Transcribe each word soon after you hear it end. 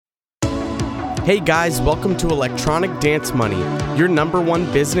Hey guys, welcome to Electronic Dance Money, your number one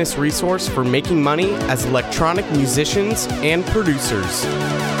business resource for making money as electronic musicians and producers.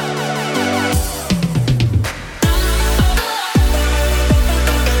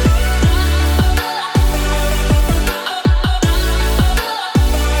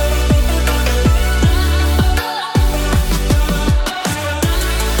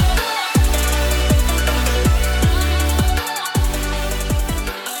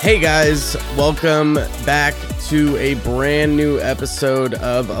 Hey guys, welcome back to a brand new episode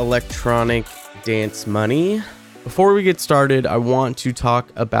of Electronic Dance Money. Before we get started, I want to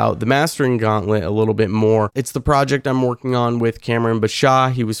talk about the Mastering Gauntlet a little bit more. It's the project I'm working on with Cameron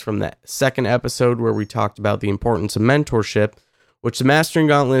Bashaw. He was from the second episode where we talked about the importance of mentorship, which the Mastering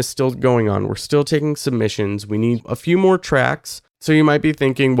Gauntlet is still going on. We're still taking submissions. We need a few more tracks. So you might be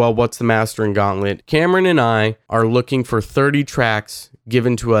thinking, well, what's the Mastering Gauntlet? Cameron and I are looking for 30 tracks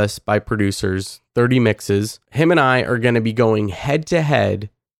given to us by producers, 30 mixes. Him and I are going to be going head to head,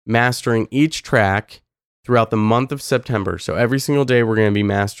 mastering each track throughout the month of September. So every single day we're going to be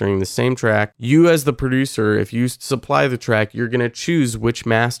mastering the same track. You as the producer, if you supply the track, you're going to choose which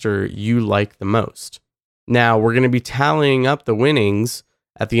master you like the most. Now we're going to be tallying up the winnings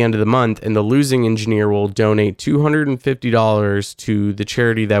at the end of the month, and the losing engineer will donate $250 to the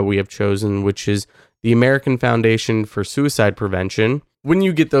charity that we have chosen, which is the American Foundation for Suicide Prevention. When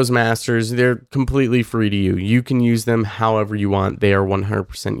you get those masters, they're completely free to you. You can use them however you want. They are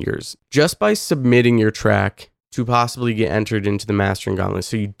 100% yours. Just by submitting your track to possibly get entered into the Mastering Gauntlet.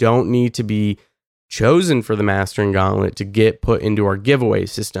 So you don't need to be chosen for the Mastering Gauntlet to get put into our giveaway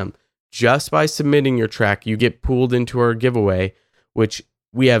system. Just by submitting your track, you get pooled into our giveaway, which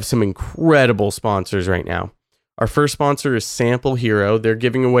we have some incredible sponsors right now. Our first sponsor is Sample Hero. They're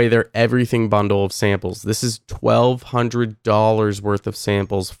giving away their everything bundle of samples. This is $1,200 worth of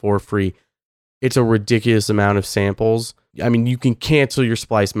samples for free. It's a ridiculous amount of samples. I mean, you can cancel your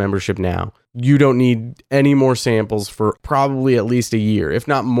Splice membership now. You don't need any more samples for probably at least a year, if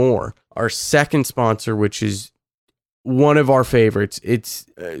not more. Our second sponsor, which is one of our favorites, it's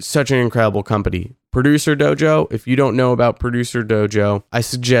such an incredible company, Producer Dojo. If you don't know about Producer Dojo, I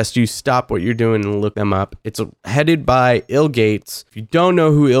suggest you stop what you're doing and look them up. It's headed by Il Gates. If you don't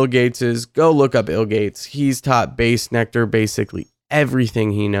know who Il Gates is, go look up Il Gates. He's taught Bass Nectar basically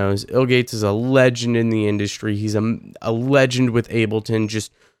everything he knows. Il Gates is a legend in the industry. He's a legend with Ableton,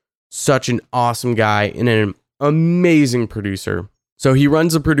 just such an awesome guy and an amazing producer. So he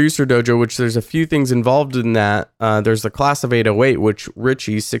runs a Producer Dojo, which there's a few things involved in that. There's the Class of 808, which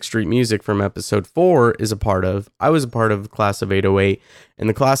Richie, 6th Street Music from episode 4 is a part of. I was a part of Class of 808, and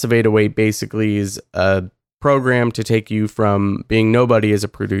the Class of 808 basically is a program to take you from being nobody as a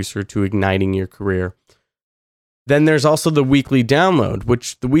producer to igniting your career. Then there's also the Weekly Download,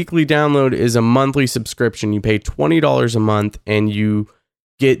 which the Weekly Download is a monthly subscription. You pay $20 a month, and you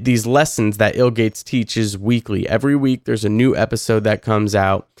get these lessons that Il Gates teaches weekly. Every week there's a new episode that comes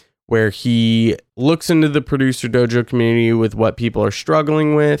out where he looks into the Producer Dojo community with what people are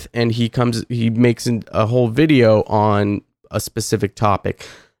struggling with, and he makes a whole video on a specific topic.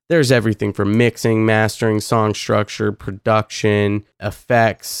 There's everything from mixing, mastering, song structure, production,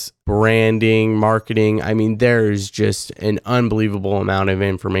 effects, branding, marketing. I mean, there's just an unbelievable amount of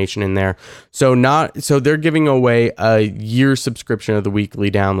information in there. So they're giving away a year subscription of the Weekly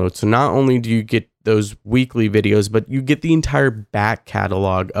Download. So not only do you get those weekly videos, but you get the entire back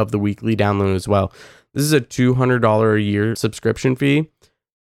catalog of the Weekly Download as well. This is a $200 a year subscription fee,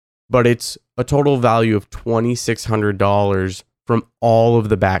 but it's a total value of $2,600 from all of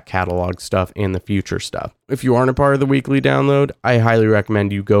the back catalog stuff and the future stuff. If you aren't a part of the Weekly Download, I highly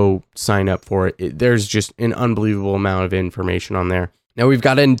recommend you go sign up for it. There's just an unbelievable amount of information on there. Now we've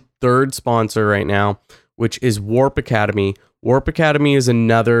got a third sponsor right now, which is Warp Academy. Warp Academy is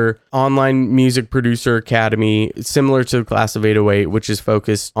another online music producer academy similar to the Class of 808, which is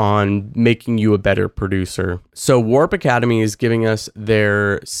focused on making you a better producer. So Warp Academy is giving us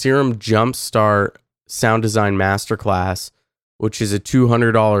their Serum Jumpstart Sound Design Masterclass, which is a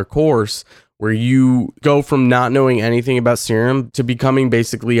 $200 course where you go from not knowing anything about Serum to becoming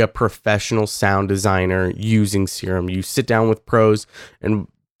basically a professional sound designer using Serum. You sit down with pros and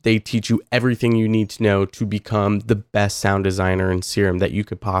they teach you everything you need to know to become the best sound designer in Serum that you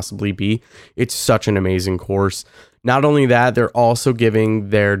could possibly be. It's such an amazing course. Not only that, they're also giving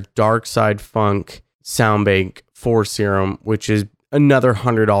their Dark Side Funk sound bank for Serum, which is another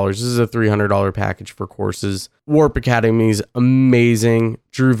 $100. This is a $300 package for courses. Warp Academy is amazing.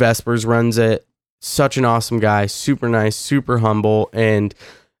 Drew Vespers runs it. Such an awesome guy. Super nice, super humble. And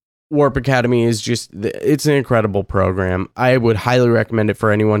Warp Academy is it's an incredible program. I would highly recommend it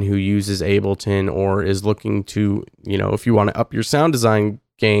for anyone who uses Ableton or is looking to, if you want to up your sound design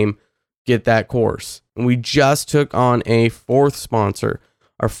game, get that course. And we just took on a fourth sponsor.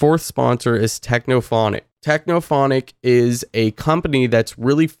 Our fourth sponsor is Technophonic. Technophonic is a company that's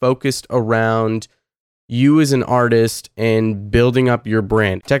really focused around you as an artist and building up your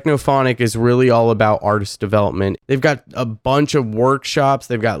brand. Technophonic is really all about artist development. They've got a bunch of workshops.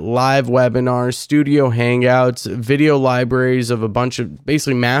 They've got live webinars, studio hangouts, video libraries of a bunch of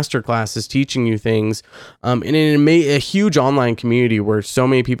basically master classes teaching you things, and a huge online community where so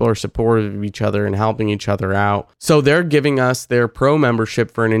many people are supportive of each other and helping each other out. So they're giving us their pro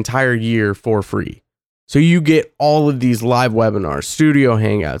membership for an entire year for free. So you get all of these live webinars, studio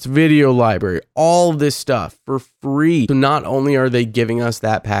hangouts, video library, all of this stuff for free. So not only are they giving us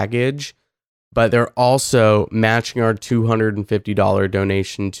that package, but they're also matching our $250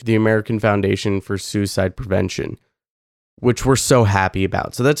 donation to the American Foundation for Suicide Prevention, which we're so happy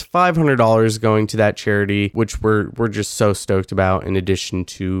about. So that's $500 going to that charity, which we're just so stoked about, in addition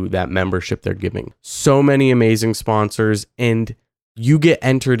to that membership they're giving. So many amazing sponsors, and you get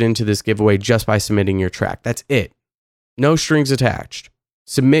entered into this giveaway just by submitting your track. That's it. No strings attached.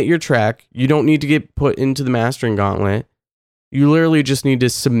 Submit your track. You don't need to get put into the mastering gauntlet. You literally just need to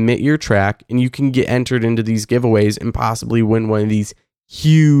submit your track, and you can get entered into these giveaways and possibly win one of these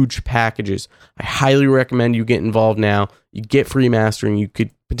huge packages. I highly recommend you get involved now. You get free mastering. You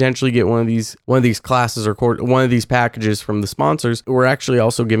could potentially get one of these classes or one of these packages from the sponsors. We're actually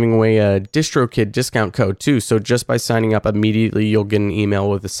also giving away a DistroKid discount code too. So just by signing up immediately, you'll get an email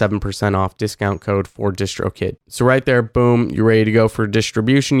with a 7% off discount code for DistroKid. So right there, boom, you're ready to go for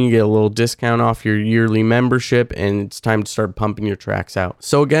distribution. You get a little discount off your yearly membership, and it's time to start pumping your tracks out.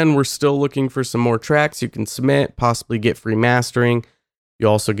 So again, we're still looking for some more tracks you can submit, possibly get free mastering. You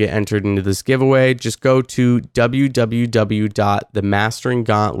also get entered into this giveaway. Just go to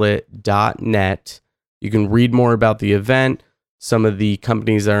www.themasteringgauntlet.net. You can read more about the event, some of the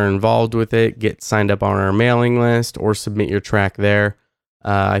companies that are involved with it, get signed up on our mailing list, or submit your track there.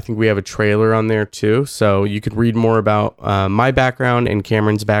 I think we have a trailer on there too, so you could read more about my background and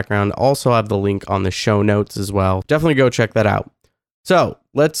Cameron's background. Also have the link on the show notes as well. Definitely go check that out. So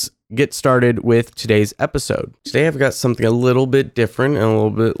let's get started with today's episode. Today I've got something a little bit different and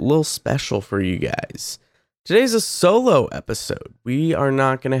a little special for you guys. Today's a solo episode. We are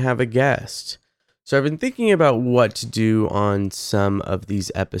not going to have a guest. So I've been thinking about what to do on some of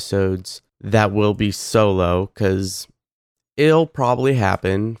these episodes that will be solo, because it'll probably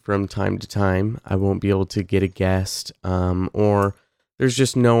happen from time to time. I won't be able to get a guest, or there's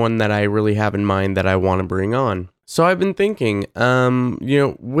just no one that I really have in mind that I want to bring on. So I've been thinking,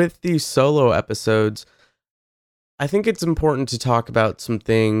 with these solo episodes, I think it's important to talk about some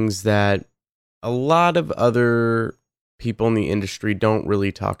things that a lot of other people in the industry don't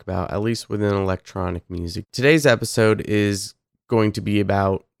really talk about, at least within electronic music. Today's episode is going to be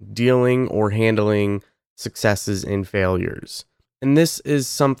about dealing or handling successes and failures. And this is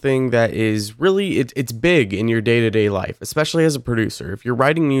something that is really, it's big in your day-to-day life, especially as a producer. If you're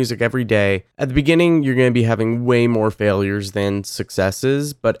writing music every day, at the beginning, you're going to be having way more failures than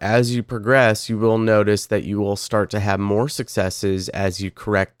successes. But as you progress, you will notice that you will start to have more successes as you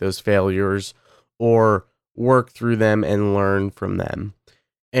correct those failures or work through them and learn from them.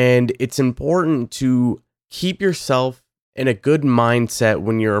 And it's important to keep yourself in a good mindset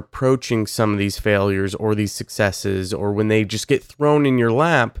when you're approaching some of these failures or these successes, or when they just get thrown in your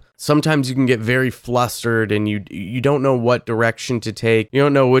lap. Sometimes you can get very flustered and you don't know what direction to take. You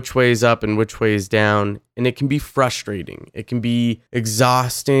don't know which way is up and which way is down. And it can be frustrating. It can be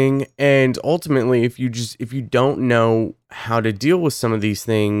exhausting. And ultimately, if you don't know how to deal with some of these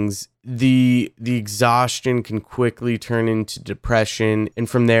things, the exhaustion can quickly turn into depression, and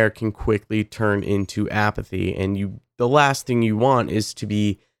from there can quickly turn into apathy. And the last thing you want is to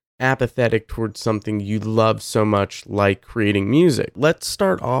be apathetic towards something you love so much, like creating music. Let's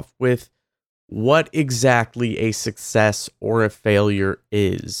start off with what exactly a success or a failure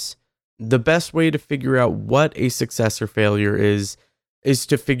is. The best way to figure out what a success or failure is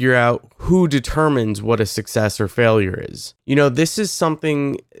to figure out who determines what a success or failure is. This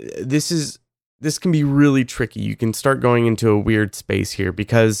can be really tricky. You can start going into a weird space here,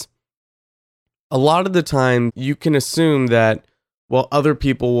 because a lot of the time you can assume that, well, other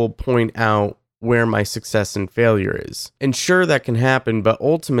people will point out where my success and failure is. And sure, that can happen, but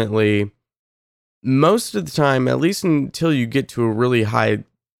ultimately, most of the time, at least until you get to a really high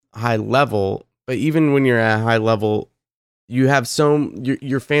level, but even when you're at a high level, you have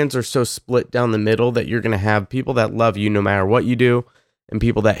your fans are so split down the middle that you're going to have people that love you no matter what you do, and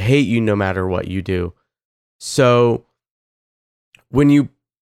people that hate you no matter what you do. So when you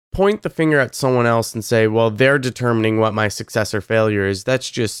point the finger at someone else and say, well, they're determining what my success or failure is, that's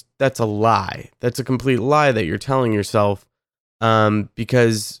a lie. That's a complete lie that you're telling yourself.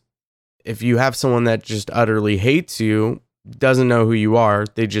 Because if you have someone that just utterly hates you, doesn't know who you are,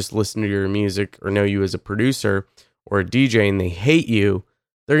 they just listen to your music or know you as a producer or a DJ and they hate you,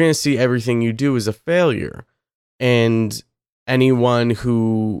 they're going to see everything you do as a failure. And anyone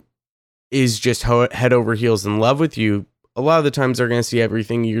who is just head over heels in love with you, a lot of the times they're going to see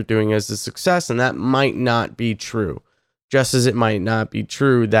everything you're doing as a success, and that might not be true. Just as it might not be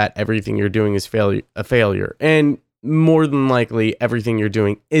true that everything you're doing is a failure. And more than likely, everything you're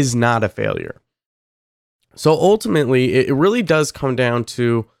doing is not a failure. So ultimately, it really does come down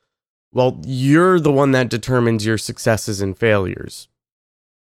to, well, you're the one that determines your successes and failures.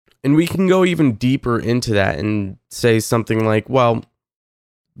 And we can go even deeper into that and say something like, well,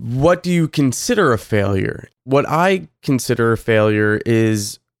 what do you consider a failure? What I consider a failure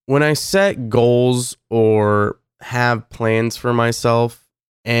is when I set goals or have plans for myself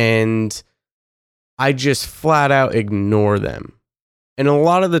and I just flat out ignore them. And a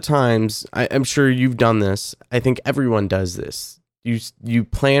lot of the times, I'm sure you've done this. I think everyone does this. You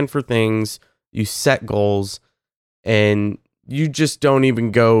plan for things, you set goals, and you just don't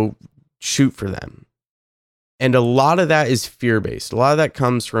even go shoot for them. And a lot of that is fear-based. A lot of that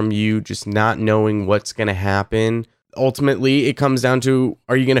comes from you just not knowing what's going to happen. Ultimately, it comes down to,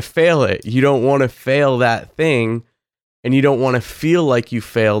 are you going to fail it? You don't want to fail that thing, and you don't want to feel like you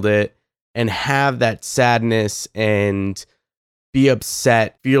failed it and have that sadness and be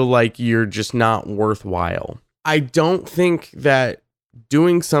upset, feel like you're just not worthwhile. I don't think that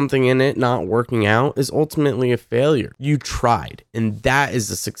doing something in it not working out is ultimately a failure. You tried, and that is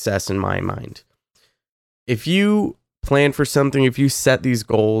a success in my mind. If you plan for something, if you set these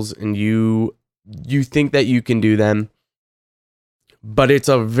goals and you think that you can do them, but it's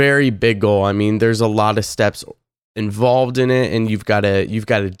a very big goal. I mean, there's a lot of steps involved in it, and you've got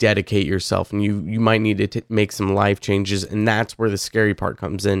to dedicate yourself, and you might need to make some life changes. And that's where the scary part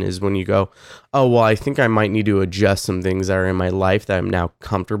comes in, is when you go, oh, well, I think I might need to adjust some things that are in my life that I'm now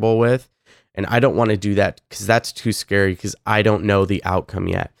comfortable with. And I don't want to do that because that's too scary, because I don't know the outcome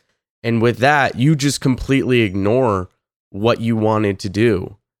yet. And with that, you just completely ignore what you wanted to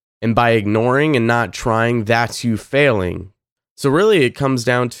do. And by ignoring and not trying, that's you failing. So really it comes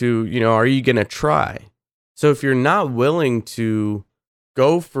down to, are you going to try? So if you're not willing to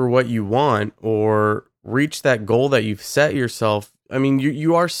go for what you want or reach that goal that you've set yourself, I mean,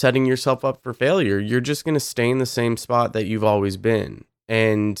 you are setting yourself up for failure. You're just going to stay in the same spot that you've always been.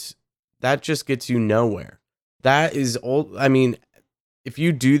 And that just gets you nowhere. That is old. I mean, if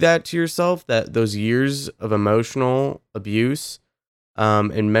you do that to yourself, that those years of emotional abuse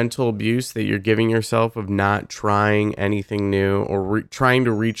and mental abuse that you're giving yourself of not trying anything new or trying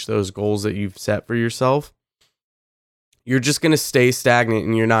to reach those goals that you've set for yourself, you're just going to stay stagnant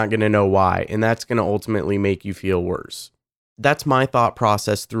and you're not going to know why. And that's going to ultimately make you feel worse. That's my thought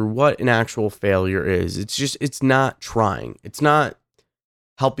process through what an actual failure is. It's not trying. It's not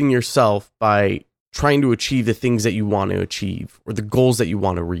helping yourself by trying to achieve the things that you want to achieve or the goals that you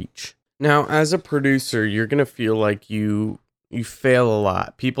want to reach. Now, as a producer, you're going to feel like you fail a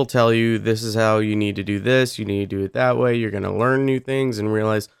lot. People tell you this is how you need to do this, you need to do it that way. You're going to learn new things and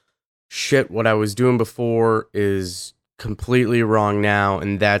realize, shit, what I was doing before is completely wrong now.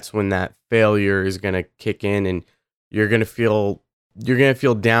 And that's when that failure is going to kick in, and you're going to feel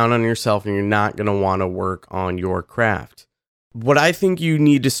down on yourself, and you're not going to want to work on your craft. What I think you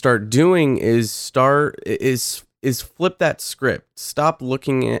need to start doing is flip that script. Stop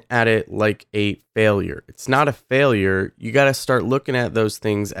looking at it like a failure. It's not a failure. You got to start looking at those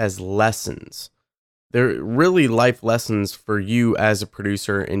things as lessons. They're really life lessons for you as a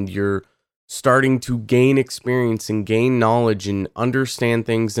producer, and you're starting to gain experience and gain knowledge and understand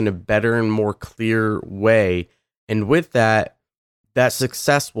things in a better and more clear way. And with that, that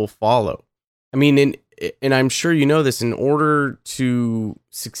success will follow. I mean, and I'm sure you know this, in order to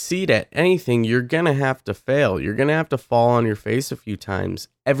succeed at anything, you're going to have to fail. You're going to have to fall on your face a few times.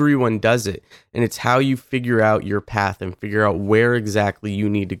 Everyone does it. And it's how you figure out your path and figure out where exactly you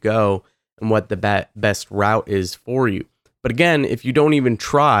need to go and what the best route is for you. But again, if you don't even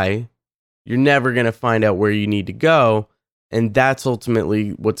try, you're never going to find out where you need to go. And that's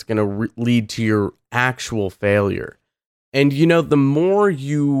ultimately what's going to lead to your actual failure. And, the more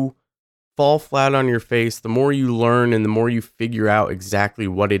you fall flat on your face, the more you learn and the more you figure out exactly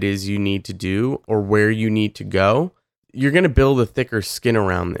what it is you need to do or where you need to go, you're going to build a thicker skin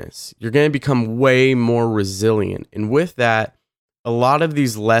around this. You're going to become way more resilient. And with that, a lot of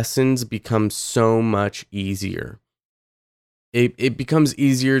these lessons become so much easier. It becomes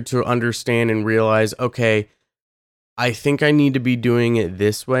easier to understand and realize, okay, I think I need to be doing it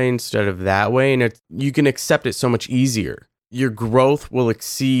this way instead of that way. And you can accept it so much easier. Your growth will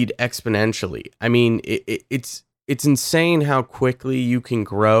exceed exponentially. I mean, it's insane how quickly you can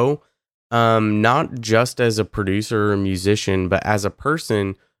grow, not just as a producer or a musician, but as a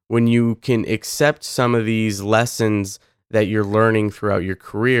person, when you can accept some of these lessons that you're learning throughout your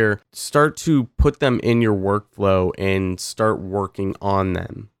career, start to put them in your workflow and start working on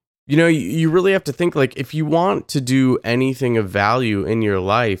them. You know, you really have to think, like, if you want to do anything of value in your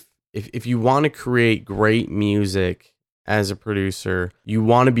life, if you want to create great music as a producer, you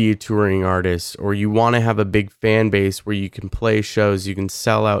want to be a touring artist, or you want to have a big fan base where you can play shows, you can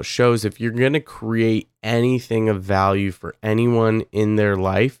sell out shows. If you're going to create anything of value for anyone in their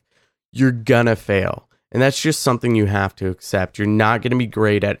life, you're going to fail. And that's just something you have to accept. You're not going to be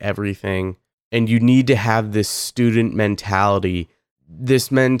great at everything. And you need to have this student mentality,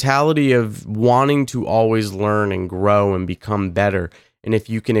 this mentality of wanting to always learn and grow and become better. And if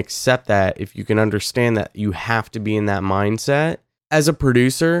you can accept that, if you can understand that you have to be in that mindset as a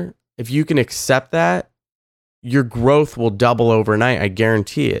producer, if you can accept that, your growth will double overnight. I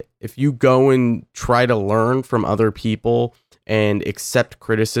guarantee it. If you go and try to learn from other people and accept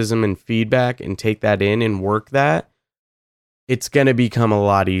criticism and feedback and take that in and work that, it's going to become a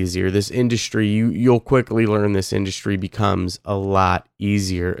lot easier. This industry, you'll quickly learn this industry becomes a lot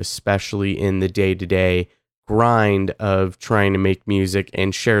easier, especially in the day-to-day grind of trying to make music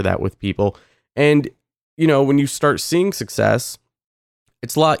and share that with people. And, you know, when you start seeing success,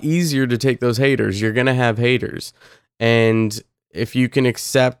 it's a lot easier to take those haters. You're going to have haters. And if you can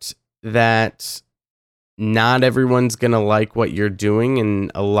accept that not everyone's going to like what you're doing,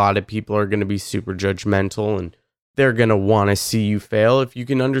 and a lot of people are going to be super judgmental and they're going to want to see you fail. If you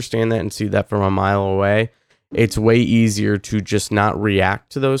can understand that and see that from a mile away, it's way easier to just not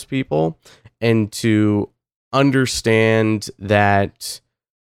react to those people and to understand that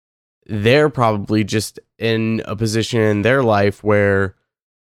they're probably just in a position in their life where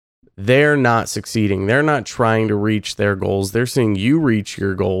they're not succeeding. They're not trying to reach their goals. They're seeing you reach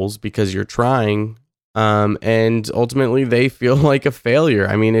your goals because you're trying. And ultimately they feel like a failure.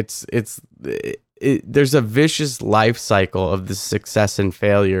 I mean, there's a vicious life cycle of the success and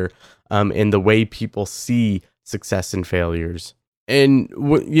failure, in the way people see success and failures. And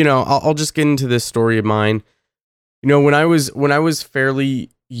you know, I'll just get into this story of mine. You know, when I was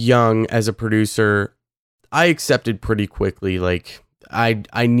fairly young as a producer, I accepted pretty quickly, like,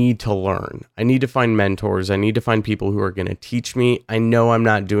 I need to learn. I need to find mentors. I need to find people who are going to teach me. I know I'm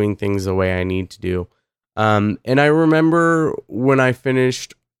not doing things the way I need to do. And I remember when I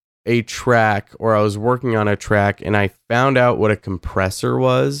finished a track, or I was working on a track, and I found out what a compressor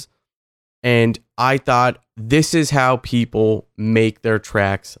was. And I thought, this is how people make their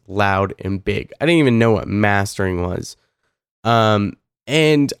tracks loud and big. I didn't even know what mastering was.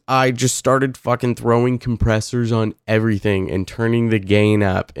 And I just started fucking throwing compressors on everything and turning the gain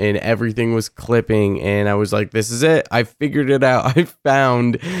up, and everything was clipping. And I was like, this is it. I figured it out. I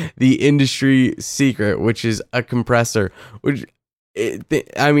found the industry secret, which is a compressor,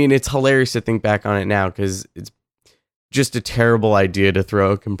 I mean, it's hilarious to think back on it now, because it's just a terrible idea to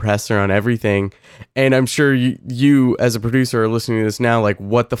throw a compressor on everything. And I'm sure you as a producer are listening to this now, like,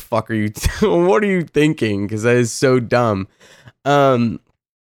 what the fuck are you, what are you thinking? Because that is so dumb. And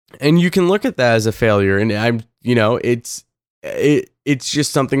you can look at that as a failure, and it's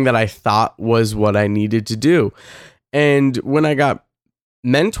just something that I thought was what I needed to do. And when I got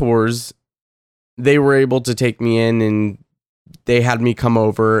mentors, they were able to take me in, and they had me come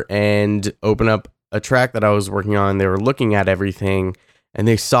over and open up a track that I was working on. They were looking at everything, and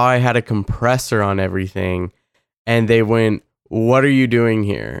they saw I had a compressor on everything, and they went, what are you doing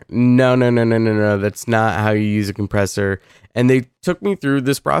here? No. That's not how you use a compressor. And they took me through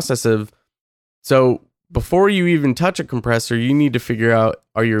this process of, so before you even touch a compressor, you need to figure out,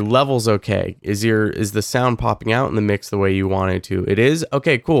 are your levels okay? Is the sound popping out in the mix the way you want it to? It is?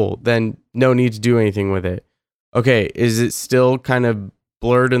 Okay, cool. Then no need to do anything with it. Okay, is it still kind of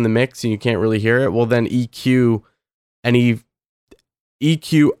blurred in the mix and you can't really hear it? Well, then EQ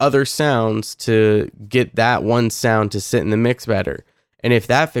other sounds to get that one sound to sit in the mix better. And if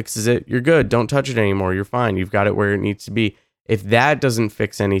that fixes it, you're good. Don't touch it anymore. You're fine. You've got it where it needs to be. If that doesn't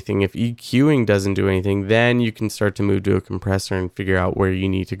fix anything, if EQing doesn't do anything, then you can start to move to a compressor and figure out where you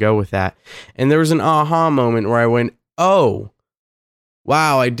need to go with that. And there was an aha moment where I went, oh,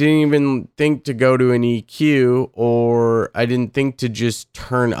 wow, I didn't even think to go to an EQ, or I didn't think to just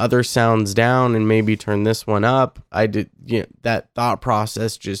turn other sounds down and maybe turn this one up. I did, that thought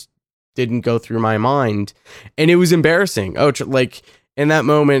process just didn't go through my mind, and it was embarrassing. Like in that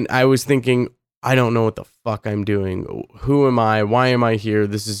moment, I was thinking, I don't know what the fuck I'm doing. Who am I? Why am I here?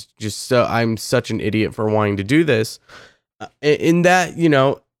 This is just I'm such an idiot for wanting to do this. In that,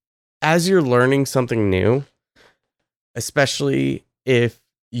 as you're learning something new, especially if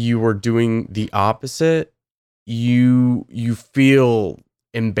you were doing the opposite, you feel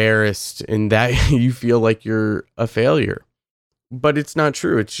embarrassed in that you feel like you're a failure. But it's not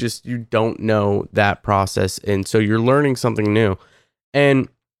true. It's just you don't know that process, and so you're learning something new. And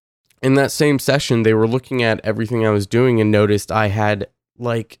in that same session, they were looking at everything I was doing and noticed I had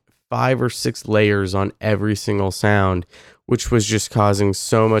like 5 or 6 layers on every single sound, which was just causing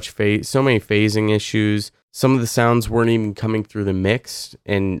so many phasing issues. Some of the sounds weren't even coming through the mix,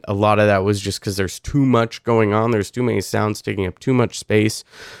 and a lot of that was just because there's too much going on. There's too many sounds taking up too much space,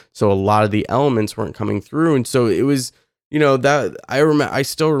 so a lot of the elements weren't coming through. And so it was, that I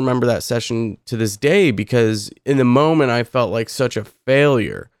still remember that session to this day, because in the moment I felt like such a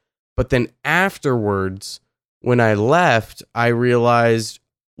failure. But then afterwards, when I left, I realized,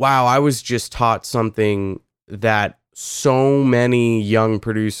 wow, I was just taught something that so many young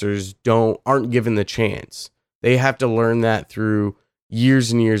producers aren't given the chance. They have to learn that through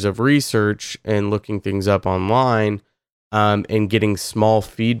years and years of research and looking things up online, and getting small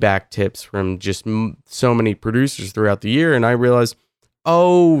feedback tips from just so many producers throughout the year. And I realized,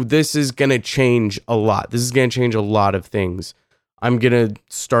 oh, this is going to change a lot. This is going to change a lot of things. I'm going to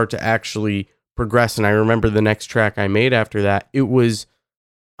start to actually progress. And I remember the next track I made after that, it was,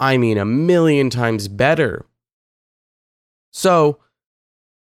 a million times better. So,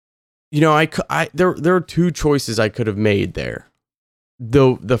 there are 2 choices I could have made there.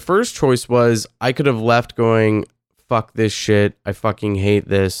 The first choice was I could have left going, fuck this shit. I fucking hate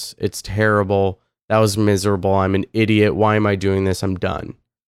this. It's terrible. That was miserable. I'm an idiot. Why am I doing this? I'm done.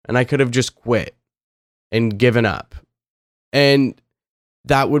 And I could have just quit and given up. And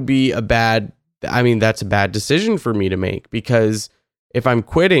that would be that's a bad decision for me to make, because if I'm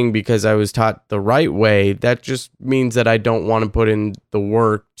quitting because I was taught the right way, that just means that I don't want to put in the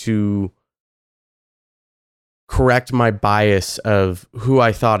work to correct my bias of who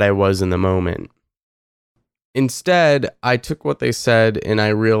I thought I was in the moment. Instead, I took what they said and I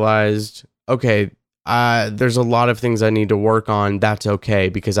realized, okay, there's a lot of things I need to work on. That's okay,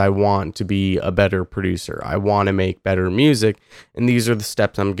 because I want to be a better producer. I want to make better music, and these are the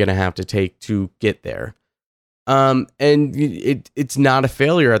steps I'm going to have to take to get there. And it's not a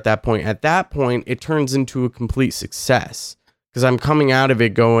failure at that point. At that point, it turns into a complete success, because I'm coming out of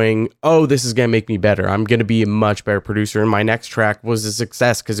it going, oh, this is going to make me better. I'm going to be a much better producer. And my next track was a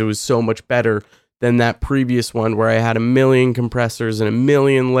success because it was so much better than that previous one where I had 1 million compressors and 1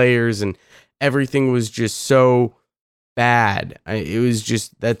 million layers and everything was just so bad. It was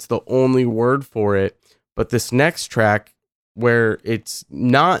just, that's the only word for it. But this next track, where it's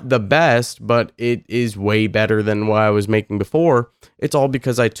not the best, but it is way better than what I was making before, it's all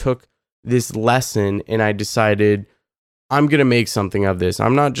because I took this lesson and I decided I'm going to make something of this.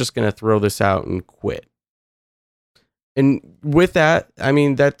 I'm not just going to throw this out and quit. And with that,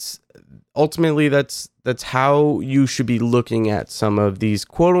 that's ultimately that's how you should be looking at some of these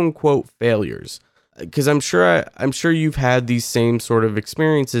quote unquote failures. Because I'm sure you've had these same sort of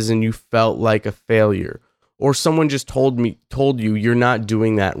experiences and you felt like a failure, or someone just told you you're not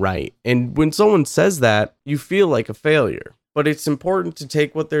doing that right. And when someone says that, you feel like a failure. But it's important to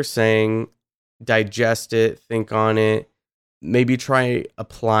take what they're saying, digest it, think on it, maybe try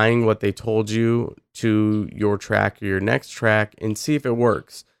applying what they told you to your track or your next track and see if it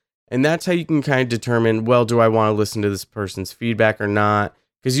works. And that's how you can kind of determine, well, do I want to listen to this person's feedback or not?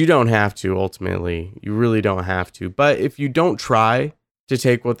 Because you don't have to, ultimately. You really don't have to. But if you don't try to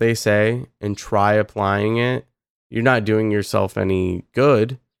take what they say and try applying it, you're not doing yourself any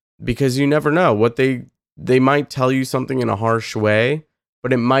good, because you never know. What they might tell you something in a harsh way,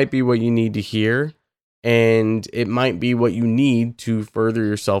 but it might be what you need to hear. And it might be what you need to further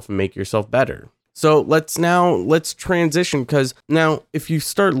yourself and make yourself better. So let's transition, because now if you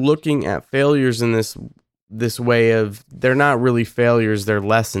start looking at failures in this way of, they're not really failures, they're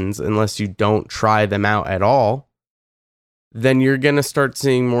lessons, unless you don't try them out at all, then you're going to start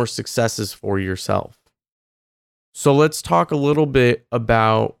seeing more successes for yourself. So let's talk a little bit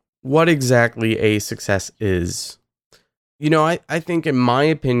about what exactly a success is. I think, in my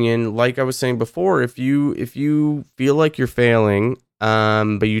opinion, like I was saying before, if you feel like you're failing,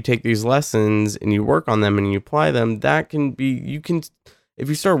 but you take these lessons and you work on them and you apply them, if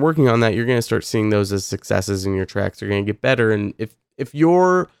you start working on that, you're going to start seeing those as successes, and your tracks are going to get better. And if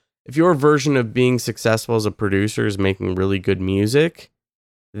your version of being successful as a producer is making really good music,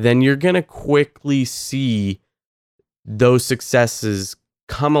 then you're going to quickly see those successes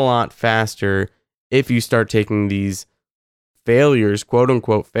come a lot faster if you start taking these failures, quote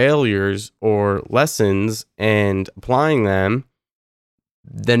unquote failures, or lessons, and applying them.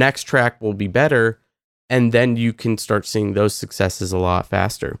 The next track will be better, and then you can start seeing those successes a lot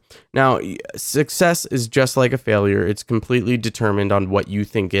faster. Now, success is just like a failure. It's completely determined on what you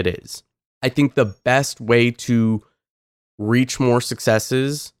think it is. I think the best way to reach more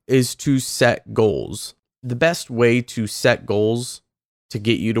successes is to set goals. The best way to set goals to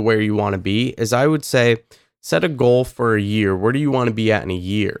get you to where you want to be is, I would say, set a goal for a year. Where do you want to be at in a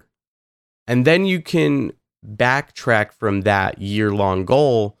year? And then you can backtrack from that year-long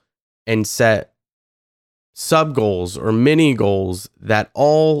goal and set sub goals or mini goals that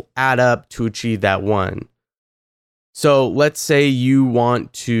all add up to achieve that one. So let's say you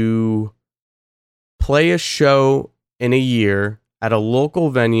want to play a show in a year at a local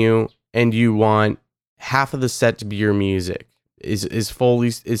venue, and you want half of the set to be your music, is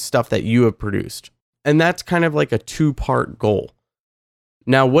stuff that you have produced. And that's kind of like a 2-part goal.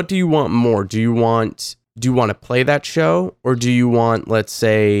 Now, what do you want more? Do you want to play that show, or do you want, let's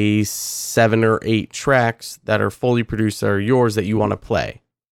say, 7 or 8 tracks that are fully produced that are yours that you want to play?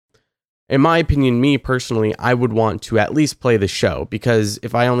 In my opinion, me personally, I would want to at least play the show, because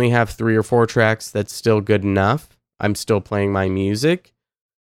if I only have 3 or 4 tracks, that's still good enough. I'm still playing my music,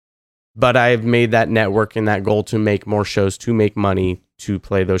 but I've made that network and that goal to make more shows, to make money, to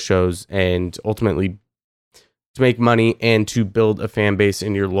play those shows, and ultimately to make money and to build a fan base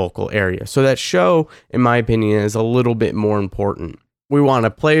in your local area. So that show, in my opinion, is a little bit more important. We want to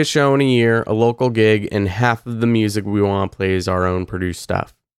play a show in a year, a local gig, and half of the music we want to play is our own produced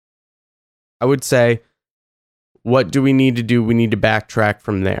stuff. I would say, what do we need to do? We need to backtrack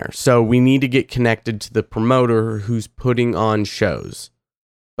from there. So we need to get connected to the promoter who's putting on shows.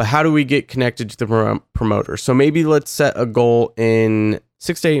 But how do we get connected to the promoter? So maybe let's set a goal in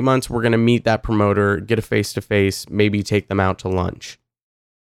 6 to 8 months. We're going to meet that promoter, get a face-to-face, maybe take them out to lunch.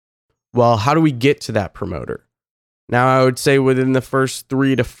 Well, how do we get to that promoter? Now, I would say within the first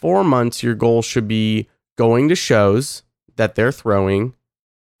 3 to 4 months, your goal should be going to shows that they're throwing,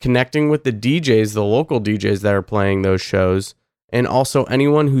 connecting with the DJs, the local DJs that are playing those shows, and also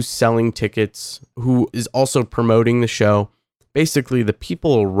anyone who's selling tickets, who is also promoting the show. Basically, the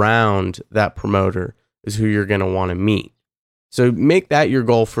people around that promoter is who you're going to want to meet. So make that your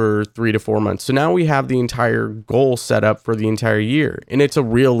goal for 3 to 4 months. So now we have the entire goal set up for the entire year, and it's a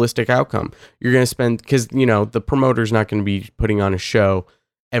realistic outcome. You're going to spend, because, the promoter's not going to be putting on a show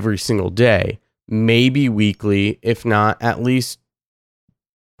every single day, maybe weekly, if not at least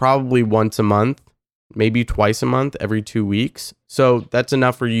probably once a month, maybe twice a month, every 2 weeks. So that's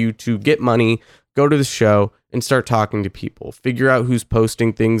enough for you to get money, go to the show, and start talking to people. Figure out who's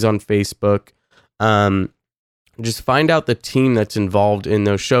posting things on Facebook. Just find out the team that's involved in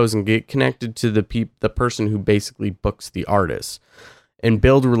those shows and get connected to the person who basically books the artist, and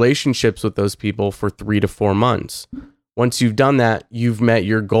build relationships with those people for 3 to 4 months. Once you've done that, you've met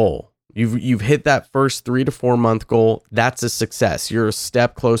your goal. You've hit that first 3 to 4 month goal. That's a success. You're a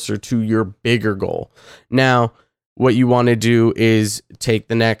step closer to your bigger goal. Now, what you want to do is take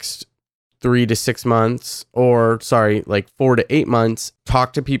the next 3 to 6 months, like 4 to 8 months,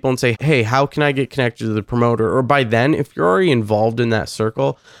 talk to people and say, hey, how can I get connected to the promoter? Or by then, if you're already involved in that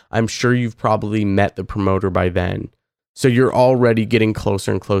circle, I'm sure you've probably met the promoter by then. So you're already getting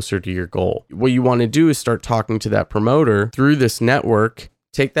closer and closer to your goal. What you want to do is start talking to that promoter through this network.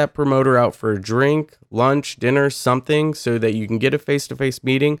 Take that promoter out for a drink, lunch, dinner, something, so that you can get a face-to-face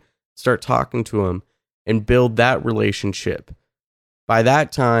meeting, start talking to him, and build that relationship. By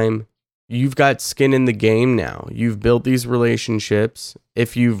that time, you've got skin in the game now. You've built these relationships.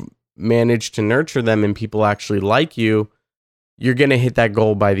 If you've managed to nurture them and people actually like you, you're going to hit that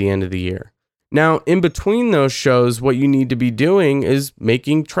goal by the end of the year. Now, in between those shows, what you need to be doing is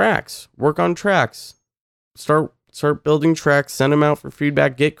making tracks. Work on tracks. Start building tracks, send them out for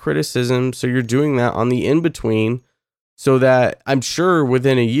feedback, get criticism. So you're doing that on the in-between, so that I'm sure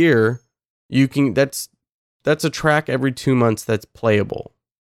within a year, you can, that's a track every 2 months that's playable.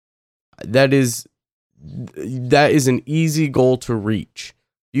 That is an easy goal to reach.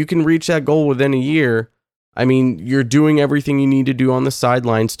 You can reach that goal within a year. I mean, you're doing everything you need to do on the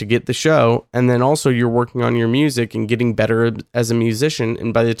sidelines to get the show, and then also you're working on your music and getting better as a musician,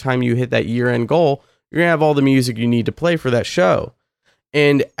 and by the time you hit that year-end goal, you're going to have all the music you need to play for that show.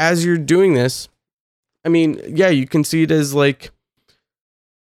 And as you're doing this, I mean, yeah, you can see it as like,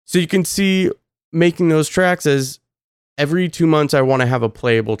 so you can see making those tracks as every 2 months I want to have a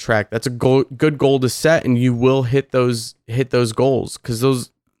playable track. That's a good goal to set, and you will hit those goals,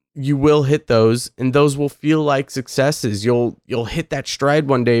 because you will hit those, and those will feel like successes. You'll hit that stride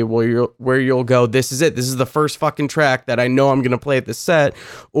one day where you'll go, this is it. This is the first fucking track that I know I'm going to play at the set,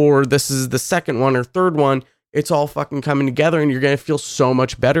 or this is the second one or third one. It's all fucking coming together, and you're going to feel so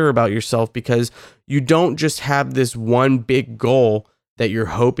much better about yourself, because you don't just have this one big goal that you're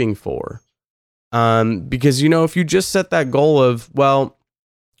hoping for. Because, if you just set that goal of, well,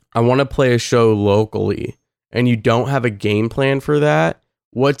 I want to play a show locally, and you don't have a game plan for that,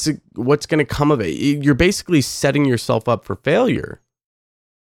 what's going to come of it? You're basically setting yourself up for failure.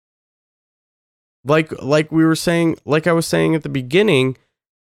 Like we were saying, like I was saying at the beginning,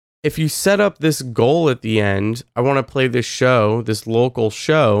 if you set up this goal at the end, I want to play this local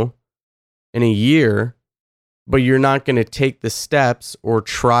show in a year, but you're not going to take the steps or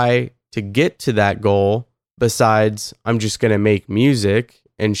try to get to that goal, besides I'm just going to make music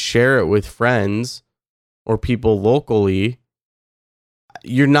and share it with friends or people locally,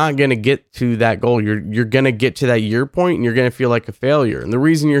 you're not going to get to that goal. You're going to get to that year point, and you're going to feel like a failure. And the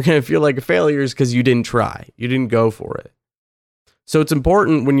reason you're going to feel like a failure is because you didn't try. You didn't go for it. So it's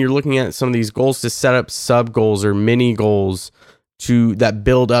important when you're looking at some of these goals to set up sub goals or mini goals that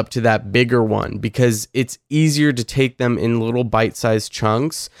build up to that bigger one, because it's easier to take them in little bite-sized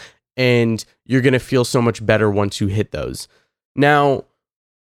chunks, and you're going to feel so much better once you hit those. Now,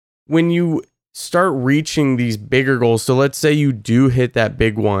 when you start reaching these bigger goals, so let's say you do hit that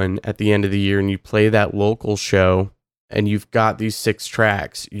big one at the end of the year and you play that local show and you've got these 6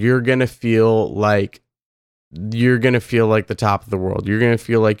 tracks, you're going to feel like the top of the world. You're going to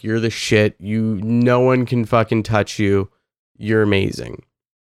feel like you're the shit. No one can fucking touch you. You're amazing.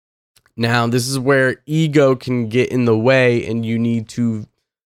 Now, this is where ego can get in the way, and you need to,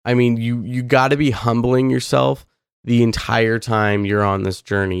 you got to be humbling yourself the entire time you're on this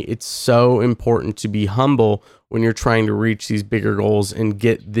journey. It's so important to be humble when you're trying to reach these bigger goals and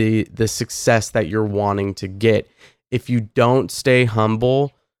get the success that you're wanting to get. If you don't stay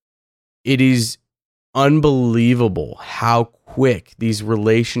humble, it is unbelievable how quick these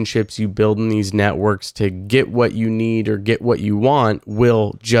relationships you build in these networks to get what you need or get what you want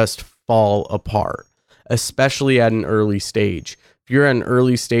will just fall apart, especially at an early stage. You're at an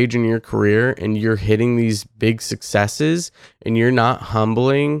early stage in your career and you're hitting these big successes and you're not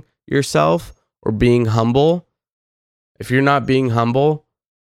humbling yourself or being humble, if you're not being humble,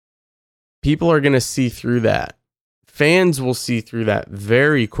 people are going to see through that. Fans will see through that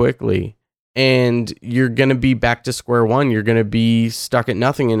very quickly, and you're going to be back to square one. You're going to be stuck at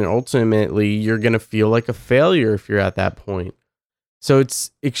nothing, and ultimately you're going to feel like a failure if you're at that point. So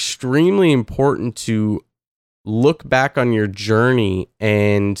it's extremely important to look back on your journey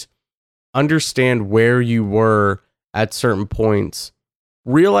and understand where you were at certain points.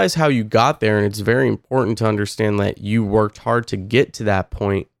 Realize how you got there, and it's very important to understand that you worked hard to get to that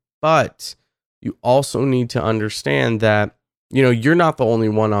point. But you also need to understand that, you're not the only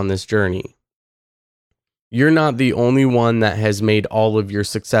one on this journey. You're not the only one that has made all of your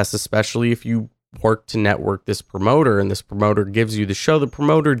success, especially if you work to network this promoter and this promoter gives you the show. The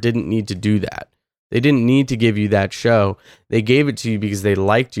promoter didn't need to do that. They didn't need to give you that show. They gave it to you because they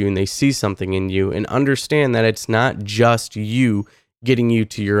liked you and they see something in you, and understand that it's not just you getting you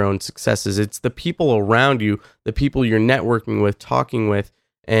to your own successes. It's the people around you, the people you're networking with, talking with,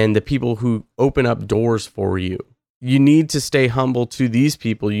 and the people who open up doors for you. You need to stay humble to these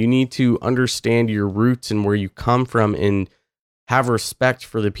people. You need to understand your roots and where you come from, and have respect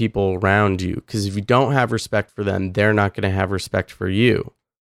for the people around you. Because if you don't have respect for them, they're not going to have respect for you.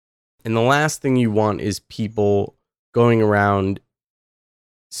 And the last thing you want is people going around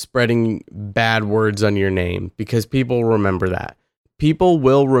spreading bad words on your name, because people remember that. People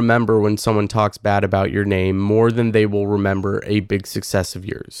will remember when someone talks bad about your name more than they will remember a big success of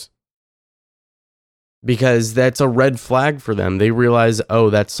yours. Because that's a red flag for them. They realize, oh,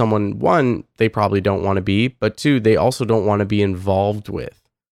 that's someone, one, they probably don't want to be, but two, they also don't want to be involved with.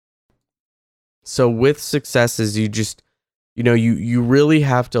 So with successes, you just, you really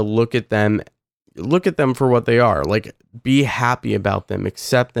have to look at them for what they are. Like, be happy about them,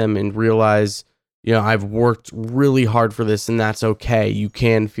 accept them, and realize, I've worked really hard for this, and that's okay. You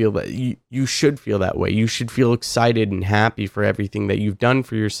can feel that. You should feel that way. You should feel excited and happy for everything that you've done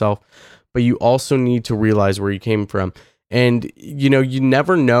for yourself. But you also need to realize where you came from. And, you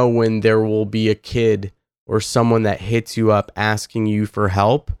never know when there will be a kid or someone that hits you up asking you for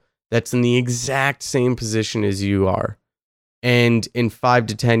help that's in the exact same position as you are. And in 5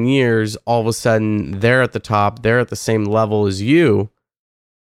 to 10 years, all of a sudden they're at the top, they're at the same level as you.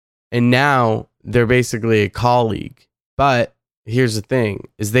 And now they're basically a colleague. But here's the thing,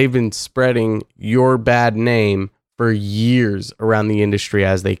 is they've been spreading your bad name for years around the industry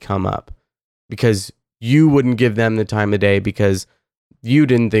as they come up, because you wouldn't give them the time of day because you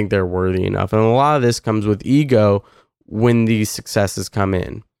didn't think they're worthy enough. And a lot of this comes with ego when these successes come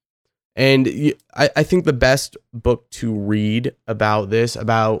in. And I think the best book to read about this,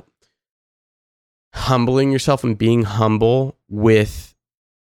 about humbling yourself and being humble with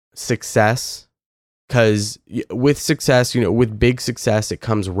success, because with success, with big success, it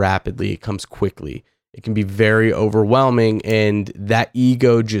comes rapidly, it comes quickly. It can be very overwhelming, and that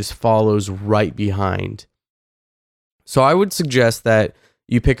ego just follows right behind. So I would suggest that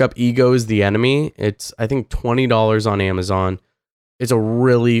you pick up Ego is the Enemy. It's, I think, $20 on Amazon. It's a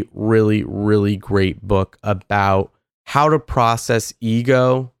really, really, really great book about how to process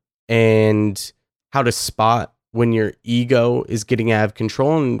ego and how to spot when your ego is getting out of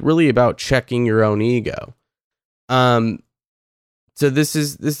control, and really about checking your own ego. So this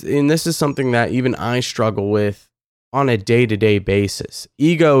is something that even I struggle with on a day-to-day basis.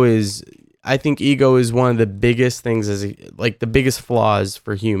 I think ego is one of the biggest things, like the biggest flaws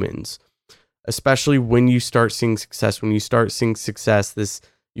for humans, especially when you start seeing success. When you start seeing success,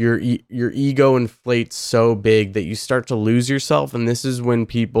 your ego inflates so big that you start to lose yourself. And this is when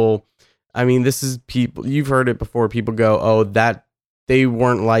people, you've heard it before. People go, oh, that they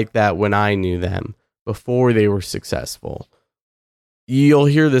weren't like that when I knew them, before they were successful. You'll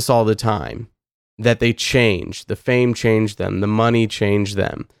hear this all the time, that they changed. The fame changed them. The money changed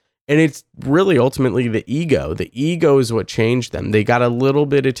them. And it's really ultimately the ego. The ego is what changed them. They got a little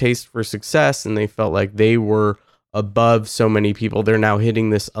bit of taste for success, and they felt like they were above so many people. They're now hitting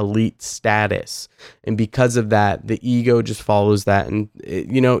this elite status. And because of that, the ego just follows that. And,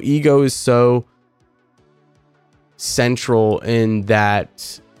 ego is so central in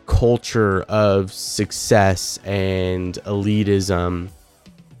that culture of success and elitism.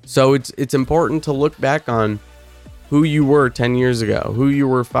 So it's important to look back on who you were 10 years ago, who you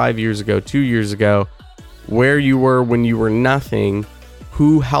were 5 years ago, 2 years ago, where you were when you were nothing,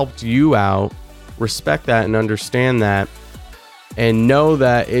 who helped you out. Respect that and understand that, and know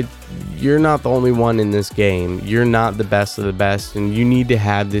that you're not the only one in this game. You're not the best of the best, and you need to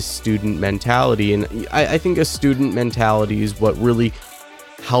have this student mentality. And I think a student mentality is what really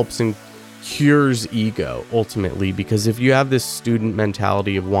helps and cures ego ultimately, because if you have this student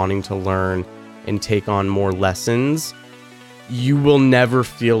mentality of wanting to learn and take on more lessons, you will never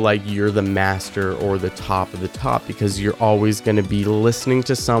feel like you're the master or the top of the top, because you're always going to be listening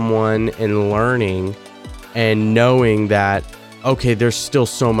to someone and learning and knowing that, okay, there's still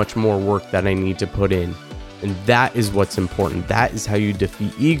so much more work that I need to put in. And that is what's important. That is how you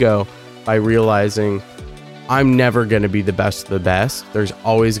defeat ego, by realizing I'm never going to be the best of the best. There's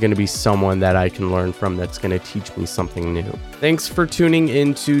always going to be someone that I can learn from that's going to teach me something new. Thanks for tuning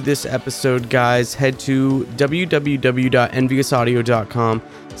into this episode, guys. Head to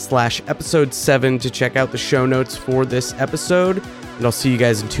www.enviousaudio.com/episode 7 to check out the show notes for this episode. And I'll see you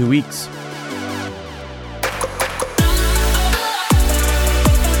guys in 2 weeks.